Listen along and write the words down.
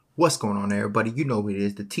What's going on, everybody? You know who it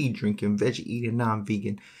is, the tea drinking, veggie eating,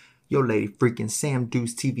 non-vegan, Yo Lady freaking Sam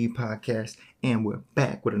Deuce TV podcast, and we're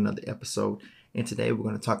back with another episode. And today we're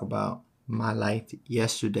going to talk about my life.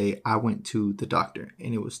 Yesterday I went to the doctor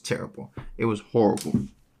and it was terrible. It was horrible. I'm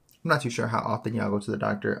not too sure how often y'all go to the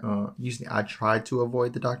doctor. Usually I try to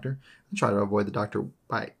avoid the doctor. I try to avoid the doctor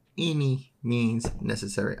by any means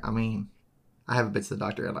necessary. I mean, I haven't been to the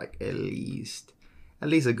doctor in like at least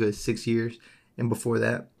a good 6 years. And before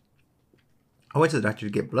that, I went to the doctor to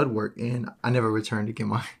get blood work, and I never returned to get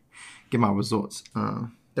my results.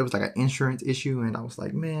 There was like an insurance issue, and I was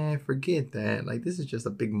like, man, forget that. Like, this is just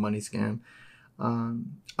a big money scam.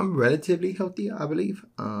 I'm relatively healthy, I believe.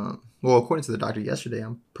 Well, according to the doctor yesterday,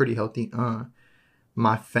 I'm pretty healthy.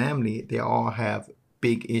 My family, they all have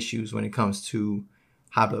big issues when it comes to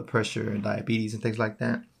high blood pressure and diabetes and things like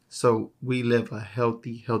that. So we live a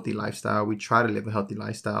healthy lifestyle. We try to live a healthy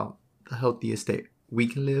lifestyle, the healthiest that we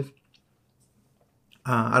can live.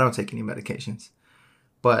 I don't take any medications,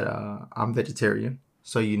 but I'm vegetarian,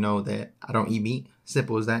 so you know that I don't eat meat.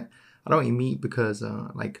 Simple as that. I don't eat meat because,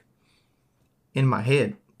 like, in my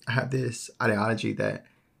head, I have this ideology that,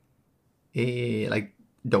 like,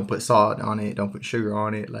 don't put salt on it, don't put sugar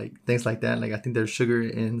on it, like, things like that. Like, I think there's sugar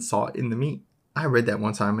and salt in the meat. I read that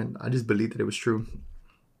one time, and I just believed that it was true.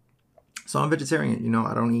 So I'm vegetarian. You know,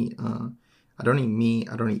 I don't eat meat.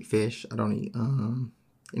 I don't eat fish. I don't eat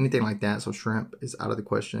anything like that. So shrimp is out of the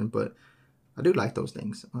question, but I do like those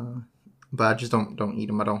things. But I just don't eat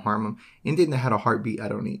them. I don't harm them. Anything that had a heartbeat, I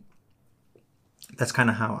don't eat. That's kind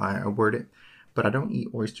of how I word it. But I don't eat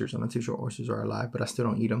oysters. I'm not too sure oysters are alive, but I still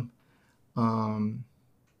don't eat them.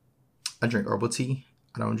 I drink herbal tea.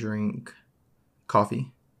 I don't drink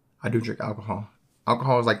coffee. I do drink alcohol.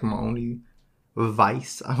 Alcohol is like my only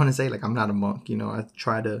vice, I want to say. Like, I'm not a monk, you know. I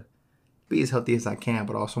try to be as healthy as I can,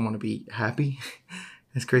 but I also want to be happy.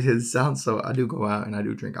 As crazy as it sounds, so I do go out and I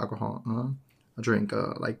do drink alcohol. I drink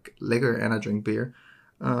like liquor and I drink beer.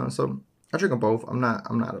 So I drink them both. I'm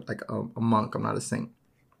not like a monk. I'm not a saint.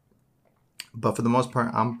 But for the most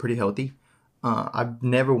part, I'm pretty healthy. I've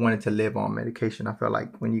never wanted to live on medication. I feel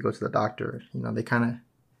like when you go to the doctor, you know, they kind of,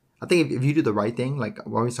 I think if you do the right thing, like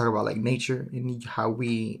we always talk about like nature and how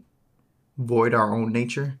we void our own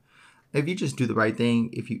nature. If you just do the right thing,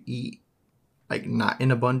 if you eat like not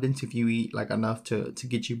in abundance, if you eat like enough to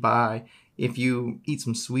get you by, if you eat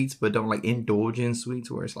some sweets but don't like indulge in sweets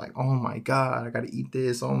where it's like, oh my god, I gotta eat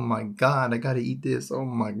this, oh my god, I gotta eat this, oh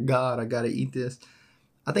my god, I gotta eat this,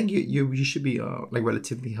 I think you should be like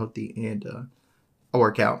relatively healthy. And I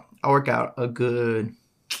work out a good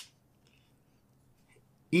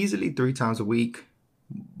easily 3 times a week,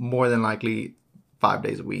 more than likely 5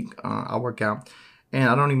 days a week. I work out. And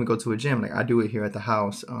I don't even go to a gym. Like, I do it here at the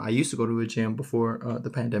house. I used to go to a gym before the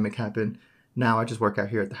pandemic happened. Now I just work out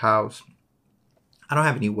here at the house. I don't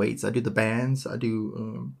have any weights. I do the bands. I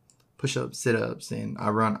do push-ups, sit-ups, and I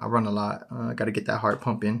run a lot. I got to get that heart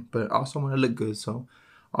pumping, but I also want to look good. So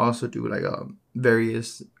I also do like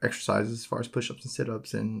various exercises as far as push-ups and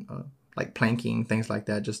sit-ups and like planking, things like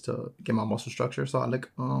that, just to get my muscle structure so I look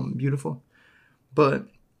beautiful. But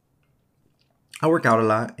I work out a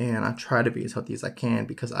lot and I try to be as healthy as I can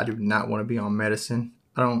because I do not want to be on medicine.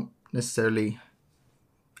 I don't necessarily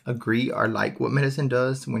agree or like what medicine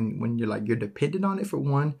does when you're like, you're dependent on it, for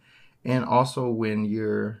one, and also when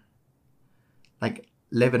you're like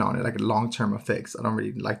living on it, like long-term effects. I don't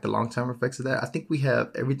really like the long-term effects of that. I think we have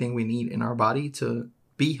everything we need in our body to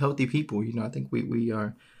be healthy people. You know, I think we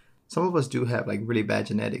are, some of us do have like really bad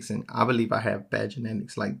genetics, and I believe I have bad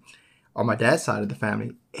genetics. Like, on my dad's side of the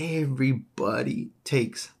family, everybody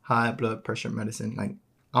takes high blood pressure medicine. Like,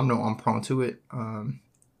 I'm prone to it.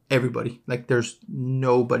 Everybody. Like, there's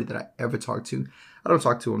nobody that I ever talked to. I don't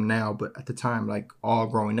talk to them now, but at the time, like, all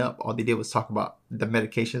growing up, all they did was talk about the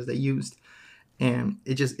medications they used. And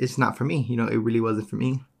it's not for me. You know, it really wasn't for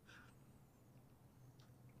me.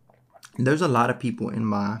 And there's a lot of people in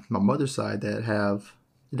my mother's side that have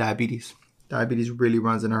diabetes. Diabetes really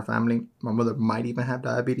runs in our family. My mother might even have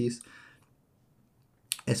diabetes.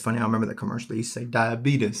 It's funny, I remember the commercial. They used to say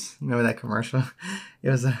diabetes. Remember that commercial? It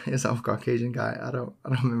was a Caucasian guy. I don't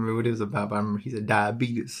remember what it was about, but I remember he said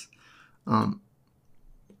diabetes.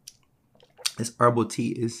 This herbal tea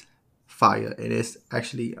is fire. It is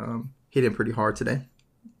actually hitting pretty hard today.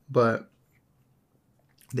 But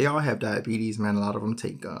they all have diabetes, man. A lot of them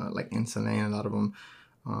take like insulin. A lot of them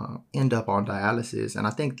end up on dialysis. And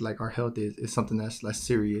I think like our health is something that's less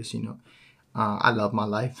serious, you know. I love my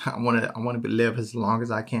life. I want to live as long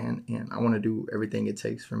as I can, and I want to do everything it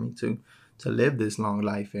takes for me to live this long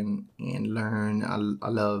life and learn. I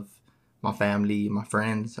love my family, my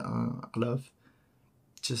friends. I love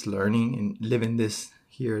just learning and living this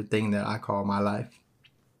here thing that I call my life.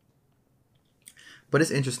 But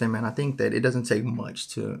it's interesting, man. I think that it doesn't take much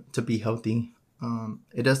to be healthy.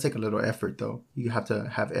 It does take a little effort, though. You have to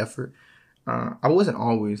have effort. I wasn't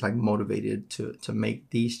always like motivated to make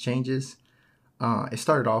these changes. It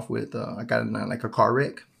started off with I got in like a car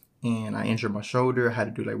wreck, and I injured my shoulder. I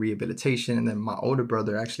had to do like rehabilitation, and then my older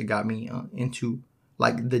brother actually got me into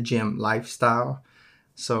like the gym lifestyle.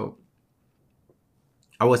 So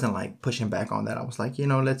I wasn't like pushing back on that. I was like,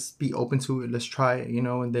 let's be open to it. Let's try it,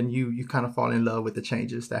 and then you kind of fall in love with the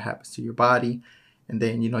changes that happens to your body. And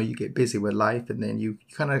then, you get busy with life, and then you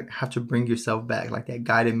kind of have to bring yourself back, like that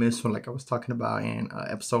guided missile, like I was talking about in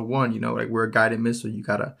episode 1, like we're a guided missile. You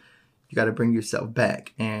gotta bring yourself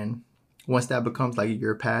back. And once that becomes like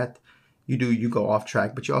your path, you go off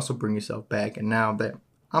track, but you also bring yourself back. And now that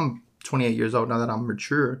I'm 28 years old, now that I'm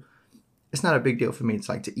mature, it's not a big deal for me. It's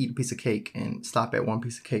like to eat a piece of cake and stop at one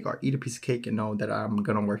piece of cake, or eat a piece of cake and know that I'm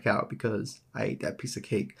going to work out because I ate that piece of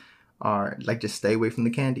cake, or like just stay away from the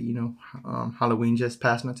candy. Halloween just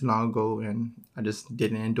passed not too long ago, and I just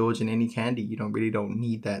didn't indulge in any candy. You don't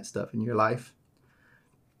need that stuff in your life.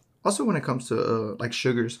 Also, when it comes to like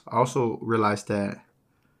sugars, I also realized that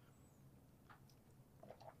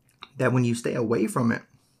when you stay away from it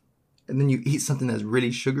and then you eat something that's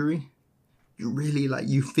really sugary, you really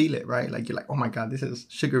you feel it, right? Like you're like, oh my God, this is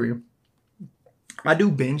sugary. I do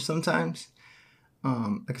binge sometimes.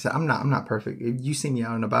 Like I said, I'm not perfect. If you see me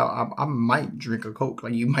out and about, I might drink a Coke.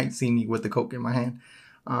 Like you might see me with the Coke in my hand.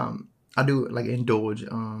 I do like indulge.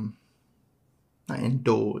 Not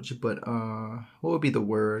indulge, but what would be the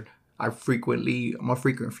word? I'm a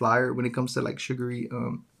frequent flyer when it comes to like sugary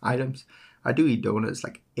items. I do eat donuts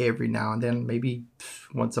like every now and then, maybe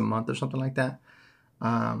once a month or something like that.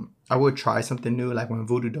 I would try something new, like when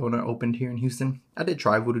Voodoo Donut opened here in Houston. I did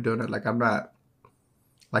try Voodoo Donut. Like I'm not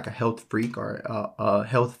like a health freak or a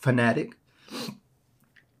health fanatic.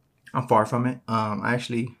 I'm far from it. I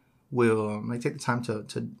actually will like take the time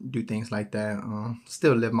to do things like that.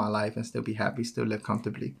 Still live my life and still be happy, still live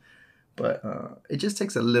comfortably. But it just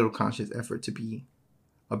takes a little conscious effort to be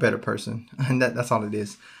a better person, and that's all it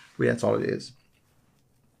is. That's all it is.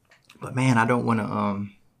 But man, I don't want to.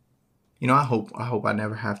 I hope I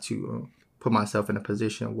never have to put myself in a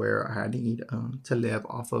position where I need to live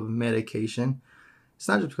off of medication. It's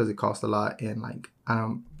not just because it costs a lot, and like I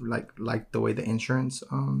don't like the way the insurance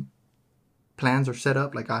plans are set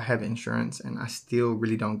up. Like I have insurance, and I still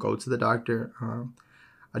really don't go to the doctor.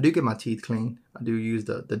 I do get my teeth clean. I do use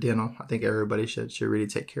the dental. I think everybody should really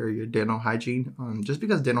take care of your dental hygiene. Just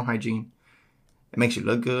because dental hygiene, it makes you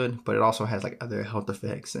look good, but it also has like other health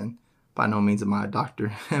effects. And by no means am I a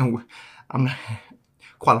doctor. I'm not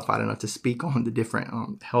qualified enough to speak on the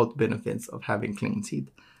different health benefits of having clean teeth.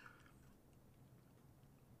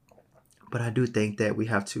 But I do think that we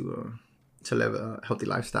have to live a healthy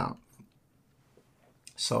lifestyle.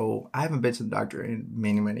 So I haven't been to the doctor in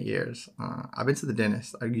many, many years. I've been to the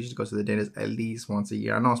dentist. I usually go to the dentist at least once a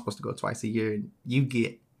year. I know I'm supposed to go twice a year. You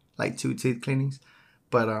get like 2 teeth cleanings.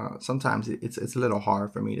 But sometimes it's a little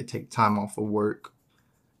hard for me to take time off of work,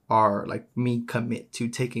 or like me commit to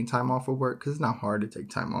taking time off of work, because it's not hard to take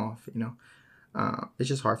time off, It's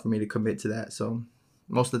just hard for me to commit to that. So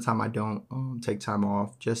most of the time I don't take time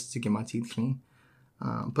off just to get my teeth clean.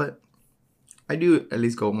 But I do at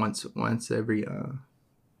least go once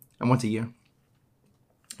a year.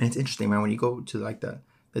 And it's interesting, man, when you go to like the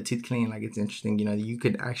teeth clean, like it's interesting, you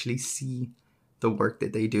could actually see the work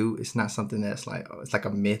that they do. It's not something that's like, it's like a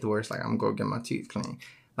myth where it's like, I'm going to get my teeth clean.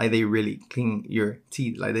 Like they really clean your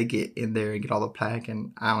teeth. Like they get in there and get all the plaque,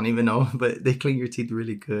 and I don't even know, but they clean your teeth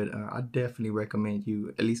really good. I definitely recommend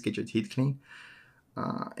you at least get your teeth clean.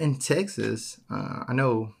 In Texas, I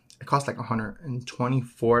know it costs like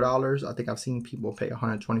 $124. I think I've seen people pay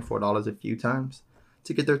 $124 a few times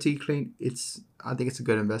to get their teeth cleaned. I think it's a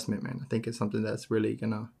good investment, man. I think it's something that's really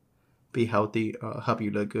gonna be healthy, help you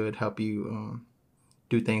look good, help you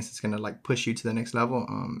do things that's gonna like push you to the next level,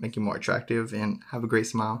 make you more attractive, and have a great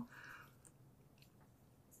smile.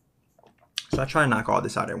 So I try to knock all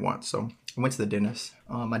this out at once. So I went to the dentist.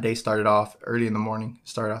 My day started off early in the morning.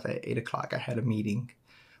 Started off at 8 o'clock. I had a meeting.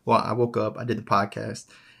 Well, I woke up, I did the podcast,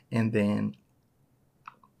 and then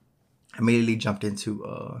immediately jumped into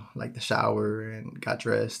like the shower and got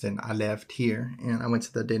dressed, and I left here, and I went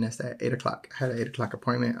to the dentist at 8 o'clock. I had an 8 o'clock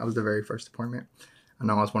appointment. I was the very first appointment. I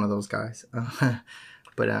know I was one of those guys.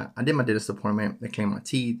 But I did my dentist appointment. They cleaned my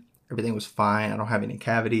teeth. Everything was fine. I don't have any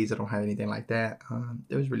cavities. I don't have anything like that.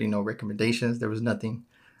 There was really no recommendations. There was nothing.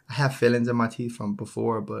 I have fillings in my teeth from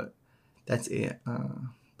before, but that's it.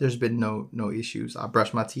 There's been no issues. I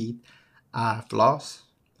brush my teeth. I floss.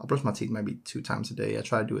 I brush my teeth maybe 2 times a day. I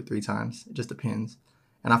try to do it 3 times. It just depends.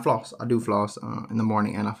 And I floss. I do floss in the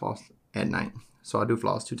morning and I floss at night. So I do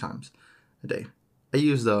floss 2 times a day. I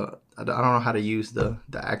don't know how to use the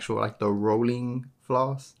actual, like the rolling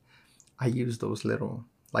floss. I use those little,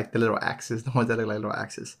 like the little axes, the ones that look like little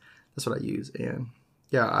axes. That's what I use. And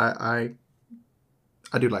yeah, I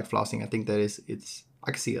do like flossing. I think that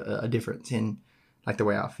I can see a difference in like the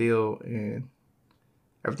way I feel, and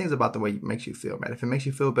everything's about the way it makes you feel, man. If it makes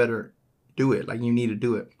you feel better, do it. Like, you need to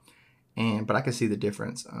do it. But I can see the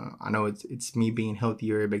difference. I know it's me being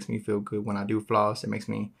healthier. It makes me feel good when I do floss.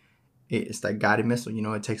 It's that guided missile,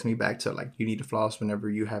 it takes me back to, like, you need to floss whenever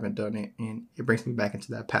you haven't done it, and it brings me back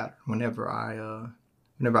into that pattern whenever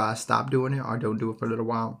I stop doing it or don't do it for a little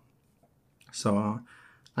while. So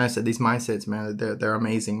like I said, these mindsets, man, they're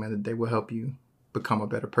amazing, man. They will help you become a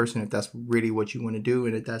better person if that's really what you want to do,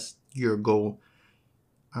 and if that's your goal.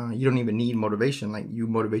 You don't even need motivation. Like, you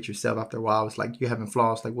motivate yourself after a while. It's like you haven't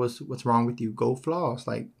flossed. Like, what's wrong with you? Go floss.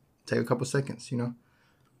 Like, take a couple seconds,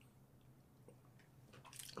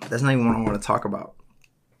 That's not even what I want to talk about.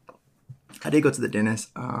 I did go to the dentist.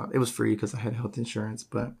 It was free because I had health insurance,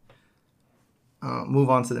 but move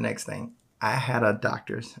on to the next thing. I had a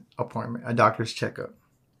doctor's appointment, a doctor's checkup.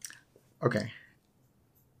 Okay.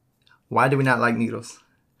 Why do we not like needles?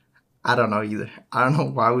 I don't know either. I don't know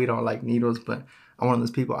why we don't like needles, but I'm one of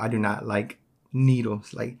those people. I do not like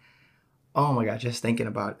needles. Like, oh my God, just thinking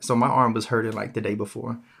about it. So my arm was hurting like the day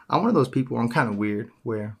before. I'm one of those people, I'm kind of weird,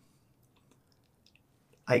 where,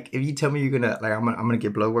 like, if you tell me I'm gonna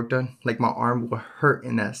get blood work done, like, my arm will hurt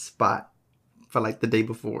in that spot for like the day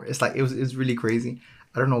before. It's like, it's really crazy.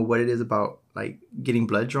 I don't know what it is about, like, getting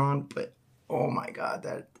blood drawn, but oh my God,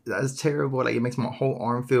 that's terrible. Like, it makes my whole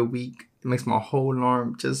arm feel weak. It makes my whole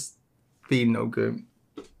arm just be no good.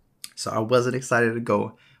 So I wasn't excited to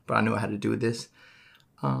go, but I knew I had to do this.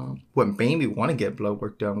 What made me want to get blood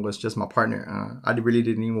work done was just my partner. I really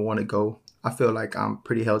didn't even want to go. I feel like I'm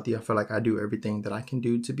pretty healthy. I feel like I do everything that I can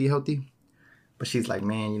do to be healthy. But she's like,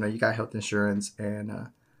 man, you got health insurance, and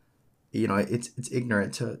it's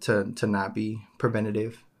ignorant to not be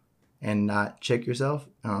preventative and not check yourself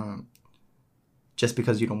just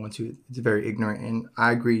because you don't want to. It's very ignorant, and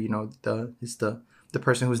I agree. It's the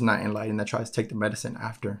person who's not enlightened that tries to take the medicine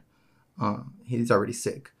after he's already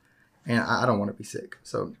sick, and I don't want to be sick.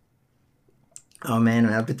 So, oh man,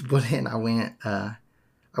 when I bit the bullet and I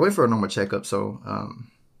went for a normal checkup. So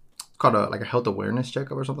it's called a health awareness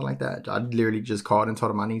checkup or something like that. I literally just called and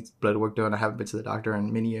told him I need blood work done. I haven't been to the doctor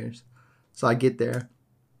in many years. So I get there,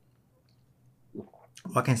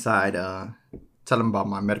 walk inside, tell him about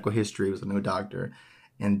my medical history. It was a new doctor.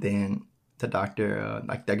 And then the doctor,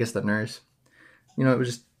 I guess the nurse, it was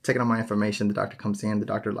just taking all my information. The doctor comes in. The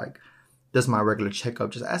doctor, does my regular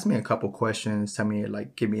checkup. Just ask me a couple questions. Tell me,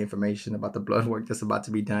 give me information about the blood work that's about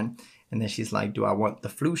to be done. And then she's like, do I want the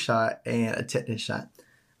flu shot and a tetanus shot?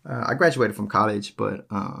 I graduated from college, but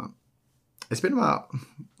it's been about...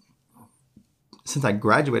 Since I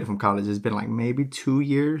graduated from college, it's been maybe 2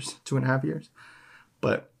 years, 2.5 years.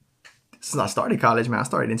 But since I started college, man, I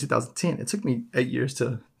started in 2010. It took me 8 years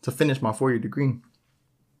to finish my 4-year degree.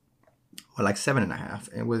 Or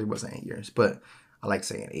 7.5. It really wasn't 8 years, but I like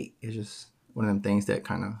saying 8. It's just one of them things that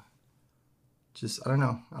kind of I don't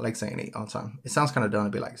know. I like saying 8 all the time. It sounds kind of dumb to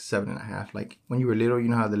be 7.5. Like, when you were little,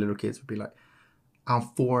 how the little kids would be like, I'm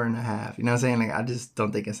 4.5. You know what I'm saying? I just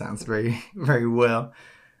don't think it sounds very, very well.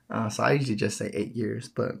 So I usually just say 8 years,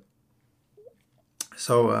 but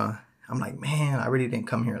so I'm like, man, I really didn't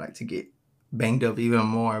come here to get banged up even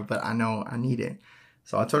more, but I know I need it.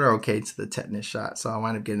 So I told her okay to the tetanus shot. So I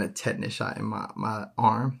wound up getting a tetanus shot in my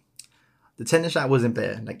arm. The tetanus shot wasn't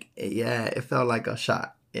bad. It felt like a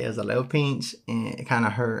shot. It was a little pinch and it kind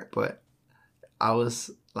of hurt, but I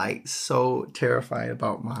was so terrified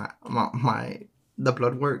about the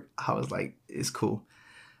blood work. I was like, it's cool.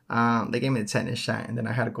 They gave me the tetanus shot, and then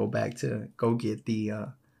I had to go back to go get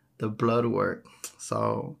the blood work.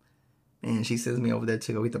 So, man, she sends me over there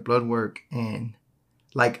to go get the blood work, and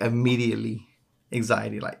immediately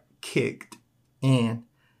anxiety kicked, and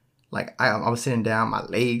I was sitting down, my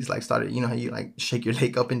legs started, how you shake your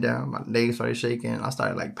leg up and down. My legs started shaking. I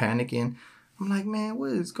started panicking. I'm like, man,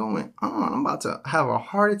 what is going on? I'm about to have a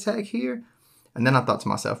heart attack here. And then I thought to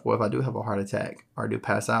myself, well, if I do have a heart attack or I do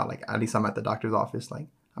pass out, at least I'm at the doctor's office.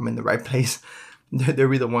 I'm in the right place. They'll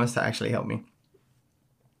be the ones to actually help me.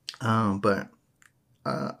 But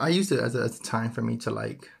I used it as a time for me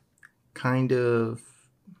to kind of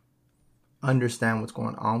understand what's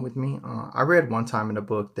going on with me. I read one time in a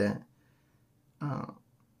book that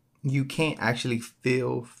you can't actually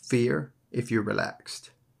feel fear if you're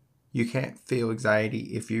relaxed. you can't feel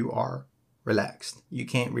anxiety if you are relaxed. You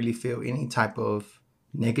can't really feel any type of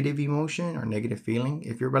negative emotion or negative feeling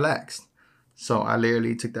if you're relaxed. So I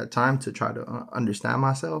literally took that time to try to understand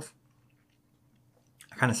myself.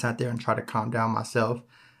 I kind of sat there and tried to calm down myself.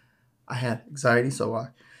 I had anxiety, so I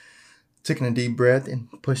took in a deep breath and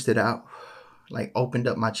pushed it out. Like opened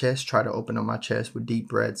up my chest, try to open up my chest with deep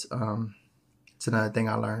breaths. It's another thing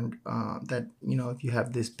I learned, that, if you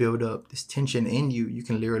have this build up, this tension in you, you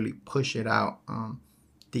can literally push it out.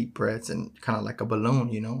 Deep breaths and kind of like a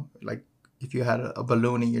balloon, like if you had a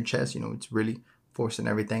balloon in your chest, it's really forcing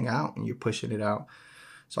everything out and you're pushing it out.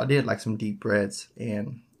 So I did like some deep breaths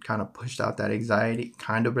and kind of pushed out that anxiety,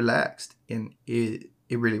 kind of relaxed, and it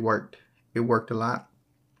really worked. It worked a lot.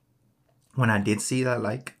 When I did see that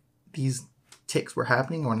like these tics were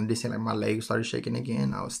happening, when I did see like my legs started shaking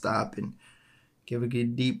again, I would stop and give a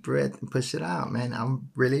good deep breath and push it out. Man, I'm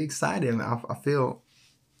really excited. I feel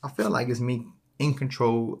like it's me in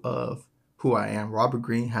control of who I am. Robert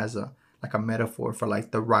Greene has a metaphor for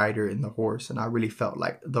like the rider and the horse, and I really felt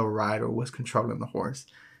like the rider was controlling the horse.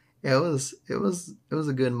 It was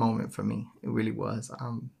a good moment for me. It really was.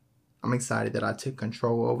 I'm excited that I took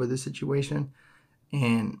control over the situation,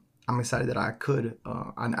 and I'm excited that I could.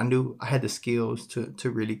 I knew I had the skills to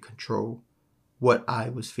really control what I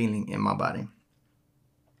was feeling in my body.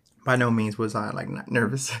 By no means was I like not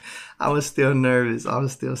nervous. I was still nervous. I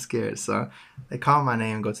was still scared. So they called my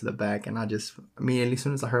name, go to the back, and I just immediately, as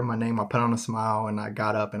soon as I heard my name, I put on a smile and I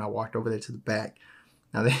got up and I walked over there to the back.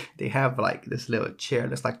 Now they have like this little chair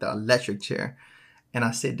that's like the electric chair, and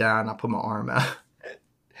I sit down and I put my arm out.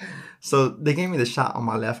 So they gave me the shot on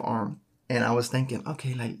my left arm, and I was thinking,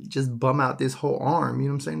 okay, like just bum out this whole arm. You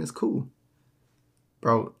know what I'm saying? It's cool,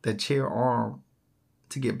 bro. The chair arm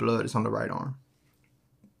to get blood is on the right arm.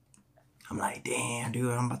 I'm like, damn, dude,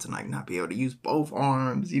 I'm about to like not be able to use both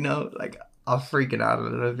arms, like I'm freaking out a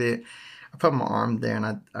little bit. I put my arm there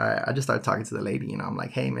and I just started talking to the lady, I'm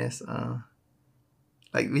like, hey, miss,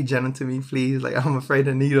 like be gentle to me, please. Like, I'm afraid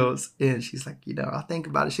of needles. And she's like, I'll think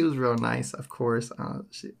about it. She was real nice, of course.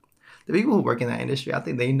 The people who work in that industry, I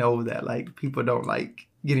think they know that like people don't like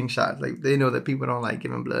getting shots. Like they know that people don't like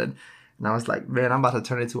giving blood. And I was like, man, I'm about to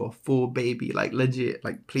turn into a full baby, like legit,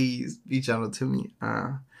 like please be gentle to me.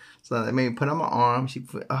 So they made me put on my arm.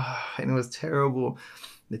 And it was terrible.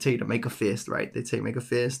 They tell you to make a fist, right? They tell you make a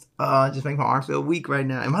fist. Just make my arm feel weak right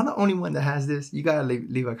now. Am I the only one that has this? You gotta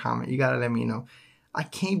leave a comment. You gotta let me know. I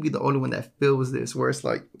can't be the only one that feels this, where it's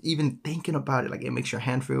like even thinking about it, like it makes your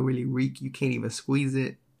hand feel really weak. You can't even squeeze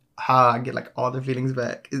it. I get like all the feelings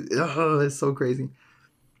back. It's so crazy.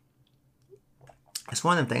 It's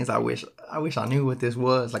one of the things I wish I knew what this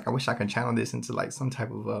was. Like I wish I could channel this into like some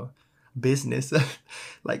type of business.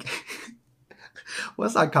 Like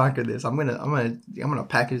once I conquer this, I'm gonna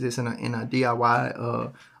package this in a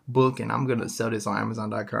DIY book, and I'm gonna sell this on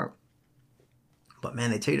Amazon.com. But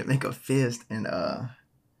man, they tell you to make a fist, and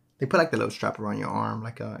they put like the little strap around your arm,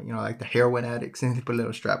 like like the heroin addicts, and they put a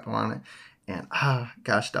little strap around it. And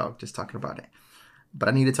gosh, dog, just talking about it. But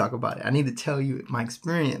I need to talk about it. I need to tell you my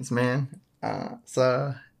experience, man.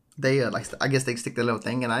 So they I guess they stick the little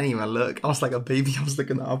thing, and I didn't even look. I was like a baby. I was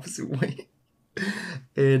looking the opposite way.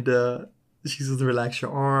 And she says, relax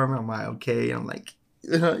your arm. I'm like, okay. And I'm like,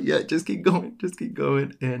 yeah, just keep going. Just keep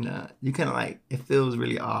going. And you kind of like, it feels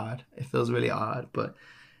really odd. It feels really odd. But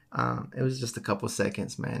it was just a couple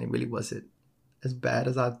seconds, man. It really wasn't as bad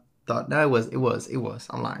as I thought. No, it was.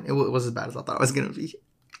 I'm lying. It was as bad as I thought it was going to be.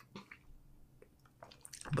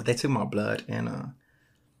 But they took my blood, and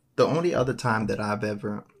the only other time that I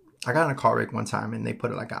got in a car wreck one time, and they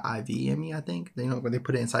put like an IV in me, I think. When they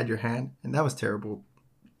put it inside your hand, and that was terrible.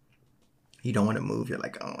 You don't want to move. You're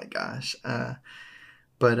like, oh my gosh.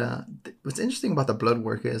 But what's interesting about the blood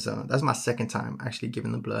work is that's my second time actually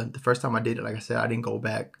giving the blood. The first time I did it, like I said, I didn't go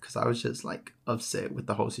back because I was just like upset with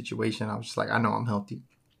the whole situation. I was just like, I know I'm healthy.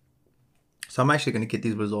 So I'm actually going to get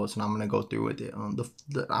these results, and I'm going to go through with it.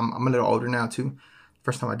 I'm a little older now too.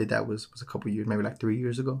 First time I did that was a couple years, maybe like 3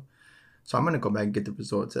 years ago. So I'm going to go back and get the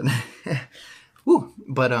results. And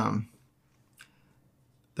But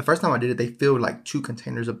the first time I did it, they filled like 2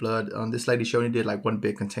 containers of blood. This lady, she only did like 1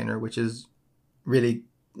 big container, which is really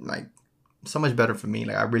like so much better for me.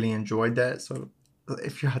 Like I really enjoyed that. So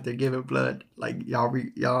if you're out there giving blood, like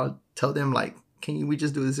y'all tell them like, we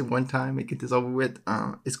just do this in one time and get this over with?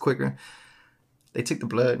 It's quicker. They took the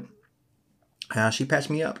blood. She patched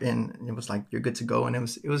me up, and it was like, you're good to go. And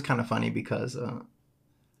it was kind of funny because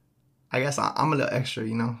I guess I'm a little extra,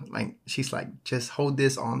 like she's like, just hold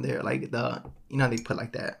this on there. Like they put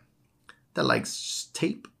like that like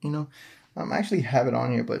tape, I actually have it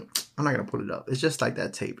on here, but I'm not gonna pull it up. It's just like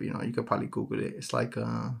that tape, you could probably Google it. It's like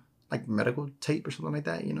medical tape or something like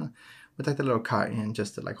that, with like the little cotton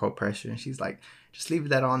just to like hold pressure. And she's like, just leave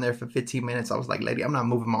that on there for 15 minutes. I was like, lady, I'm not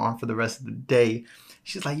moving my arm for the rest of the day.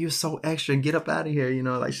 She's like, you're so extra, get up out of here,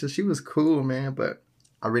 like she was cool, man. But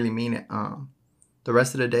I really mean it. The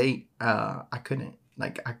rest of the day, I couldn't,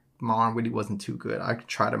 my arm really wasn't too good. I could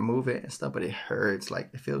try to move it and stuff, but it hurts.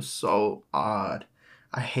 Like, it feels so odd.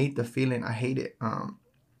 I hate the feeling. I hate it.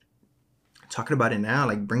 Talking about it now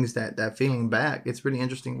like brings that feeling back. It's really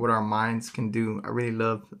interesting what our minds can do. I really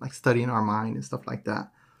love like studying our mind and stuff like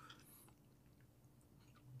that.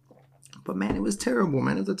 But man, it was terrible,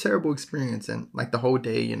 man. It was a terrible experience. And like the whole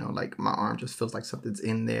day, like my arm just feels like something's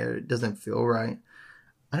in there. It doesn't feel right.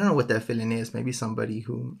 I don't know what that feeling is. Maybe somebody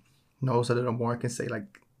who knows a little more can say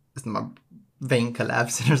like, it's my vein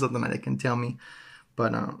collapsing or something like that can tell me.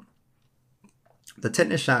 But the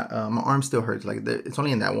tetanus shot, my arm still hurts. Like it's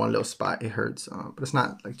only in that one little spot. It hurts, but it's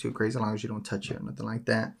not like too crazy as long as you don't touch it or nothing like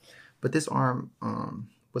that. But this arm,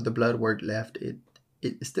 with the blood work left, it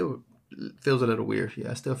still feels a little weird.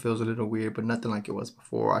 Yeah, it still feels a little weird, but nothing like it was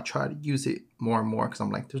before. I try to use it more and more because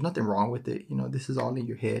I'm like, there's nothing wrong with it. This is all in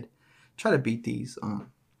your head. Try to beat these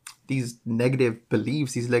negative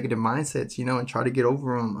beliefs, these negative mindsets, and try to get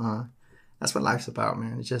over them. That's what life's about,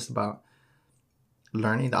 man. It's just about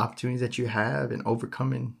learning the opportunities that you have and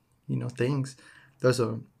overcoming, things. There's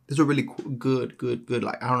a really good,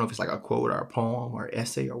 like, I don't know if it's like a quote or a poem or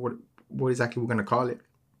essay or what exactly we're going to call it,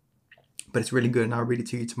 but it's really good. And I'll read it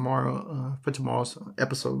to you tomorrow, for tomorrow's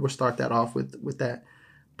episode. We'll start that off with that.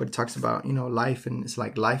 But it talks about, life, and it's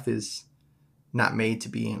like life is not made to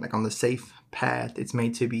be like on the safe path. It's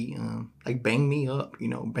made to be like bang me up,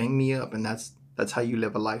 and that's how you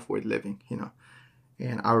live a life worth living,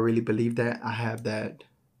 And I really believe that. I have that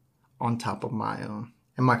on top of my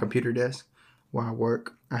in my computer desk where I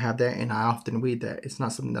work. I have that, and I often read that. It's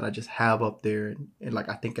not something that I just have up there and like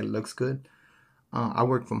I think it looks good. I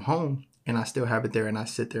work from home, and I still have it there, and I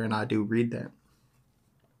sit there and I do read that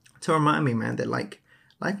to remind me, man, that like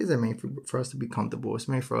life isn't made for us to be comfortable. It's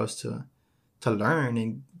made for us to learn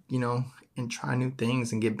and and try new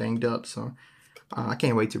things and get banged up. So I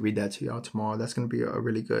can't wait to read that to y'all tomorrow. That's gonna be a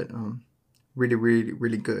really good really, really,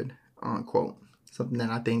 really good quote. Something that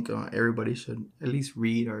I think everybody should at least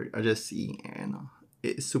read or just see, and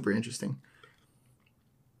it's super interesting.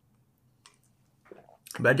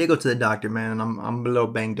 But I did go to the doctor, man, and I'm a little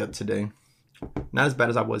banged up today. Not as bad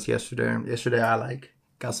as I was yesterday. Yesterday I like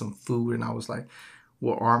got some food, and I was like,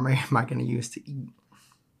 what arm am I gonna use to eat?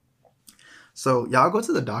 So y'all go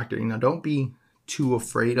to the doctor. Don't be too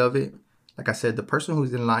afraid of it. Like I said, the person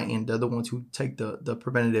who's enlightened, they're the ones who take the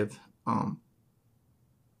preventative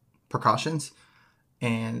precautions,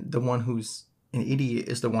 and the one who's an idiot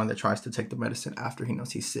is the one that tries to take the medicine after he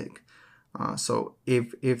knows he's sick. So if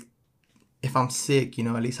I'm sick,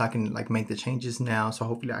 at least I can like make the changes now. So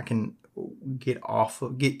hopefully I can get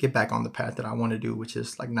back on the path that I want to do, which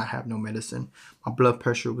is like not have no medicine. My blood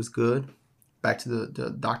pressure was good. Back to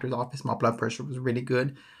the doctor's office, my blood pressure was really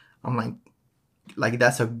good. I'm like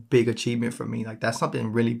that's a big achievement for me. Like that's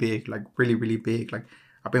something really big, like really, really big. Like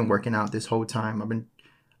I've been working out this whole time. I've been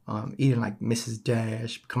eating like Mrs.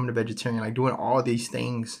 Dash, becoming a vegetarian, like doing all these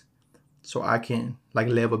things so I can like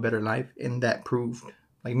live a better life. And that proved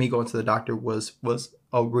like me going to the doctor was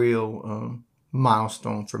a real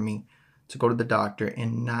milestone for me, to go to the doctor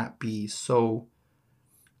and not be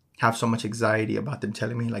have so much anxiety about them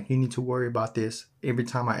telling me like you need to worry about this. Every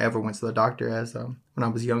time I ever went to the doctor as when I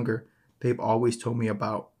was younger, they've always told me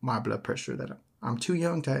about my blood pressure, that I'm too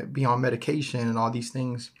young to be on medication and all these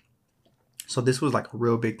things. So this was like a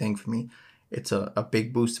real big thing for me. It's a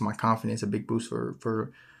big boost to my confidence, a big boost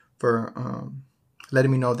for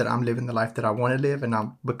letting me know that I'm living the life that I want to live and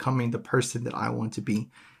I'm becoming the person that I want to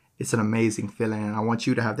be. It's an amazing feeling, and I want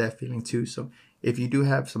you to have that feeling too. So if you do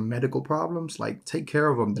have some medical problems, like take care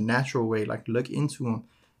of them the natural way, like look into them.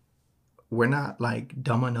 We're not like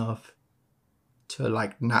dumb enough to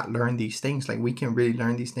like not learn these things. Like we can really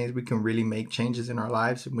learn these things. We can really make changes in our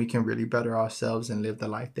lives, and we can really better ourselves and live the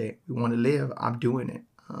life that we want to live. I'm doing it.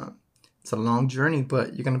 It's a long journey,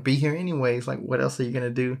 but you're going to be here anyways. Like what else are you going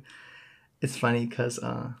to do? It's funny because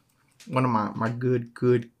one of my good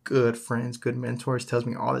friends, good mentors tells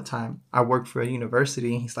me all the time, I work for a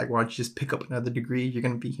university. He's like, why don't you just pick up another degree? You're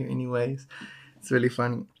going to be here anyways. It's really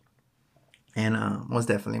funny. And most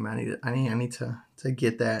definitely, man, I need to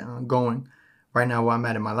get that going. Right now, where I'm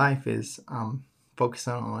at in my life is I'm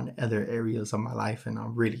focusing on other areas of my life, and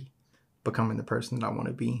I'm really becoming the person that I want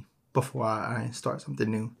to be before I start something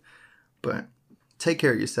new. But take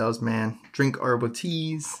care of yourselves, man. Drink herbal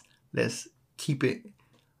teas. Let's keep it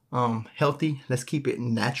healthy. Let's keep it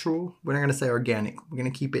natural. We're not going to say organic. We're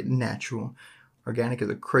going to keep it natural. Organic is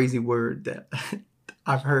a crazy word that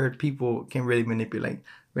I've heard people can really manipulate.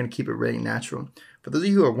 We're going to keep it really natural. For those of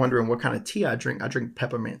you who are wondering what kind of tea I drink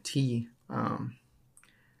peppermint tea.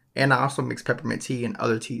 And I also mix peppermint tea and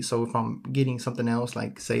other tea. So if I'm getting something else,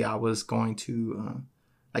 like say I was going to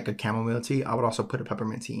like a chamomile tea, I would also put a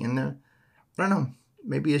peppermint tea in there. I don't know.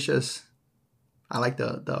 Maybe it's just I like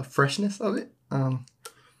the freshness of it.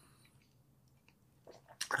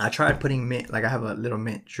 I tried putting mint, like I have a little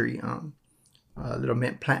mint tree, a little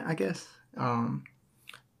mint plant, I guess.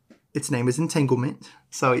 Its name is Entanglement.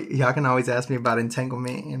 So y'all can always ask me about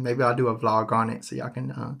Entanglement, and maybe I'll do a vlog on it so y'all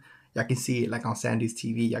can see it like on Sandy's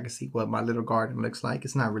TV. Y'all can see what my little garden looks like.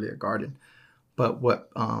 It's not really a garden, but what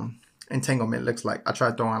Entanglement looks like. I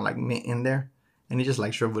tried throwing like mint in there, and it just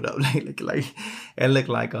like shriveled up, like it looked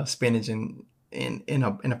like a spinach in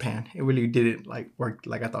a pan. It really didn't like work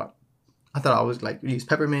like I thought. I thought I was like use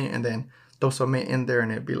peppermint and then throw some mint in there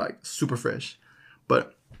and it'd be like super fresh.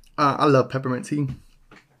 But I love peppermint tea.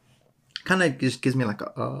 Kind of just gives me like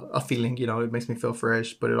a feeling, you know. It makes me feel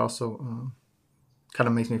fresh, but it also kind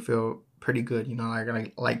of makes me feel pretty good, you know.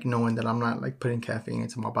 Like knowing that I'm not like putting caffeine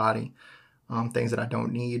into my body, things that I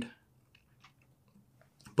don't need.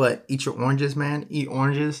 But eat your oranges, man. Eat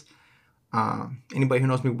oranges. Anybody who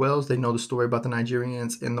knows me well, they know the story about the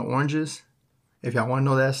Nigerians and the oranges. If y'all want to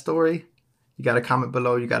know that story, you got to comment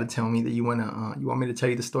below. You got to tell me that you want me to tell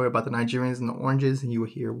you the story about the Nigerians and the oranges, and you will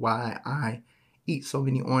hear why I eat so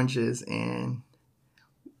many oranges. And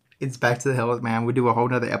it's back to the health, man. We'll do a whole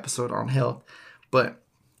nother episode on health. But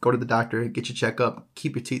go to the doctor, get your checkup,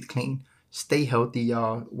 keep your teeth clean, stay healthy,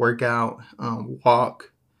 y'all. Work out,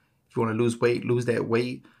 walk. If you want to lose weight, lose that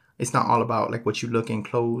weight. It's not all about like what you look in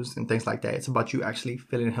clothes and things like that. It's about you actually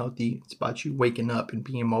feeling healthy. It's about you waking up and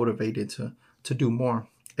being motivated to do more.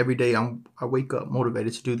 Every day I wake up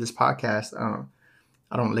motivated to do this podcast.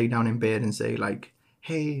 I don't lay down in bed and say like,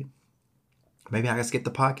 hey, maybe I can skip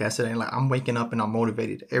the podcast today. Like I'm waking up and I'm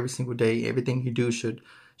motivated every single day. Everything you do should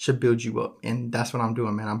build you up. And that's what I'm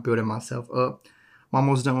doing, man. I'm building myself up. I'm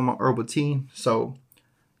almost done with my herbal tea. So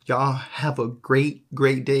y'all have a great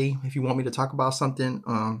day. If you want me to talk about something,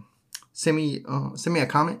 send me a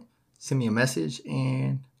comment, send me a message,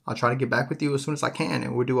 and I'll try to get back with you as soon as I can,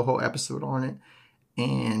 and we'll do a whole episode on it.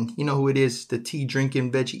 And you know who it is, the tea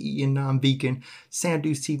drinking, veggie eating, non-vegan Sam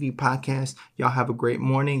Deuce TV podcast. Y'all have a great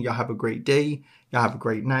morning. Y'all have a great day. Y'all have a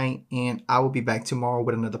great night. And I will be back tomorrow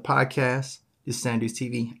with another podcast. This is Sam Deuce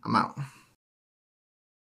TV. I'm out.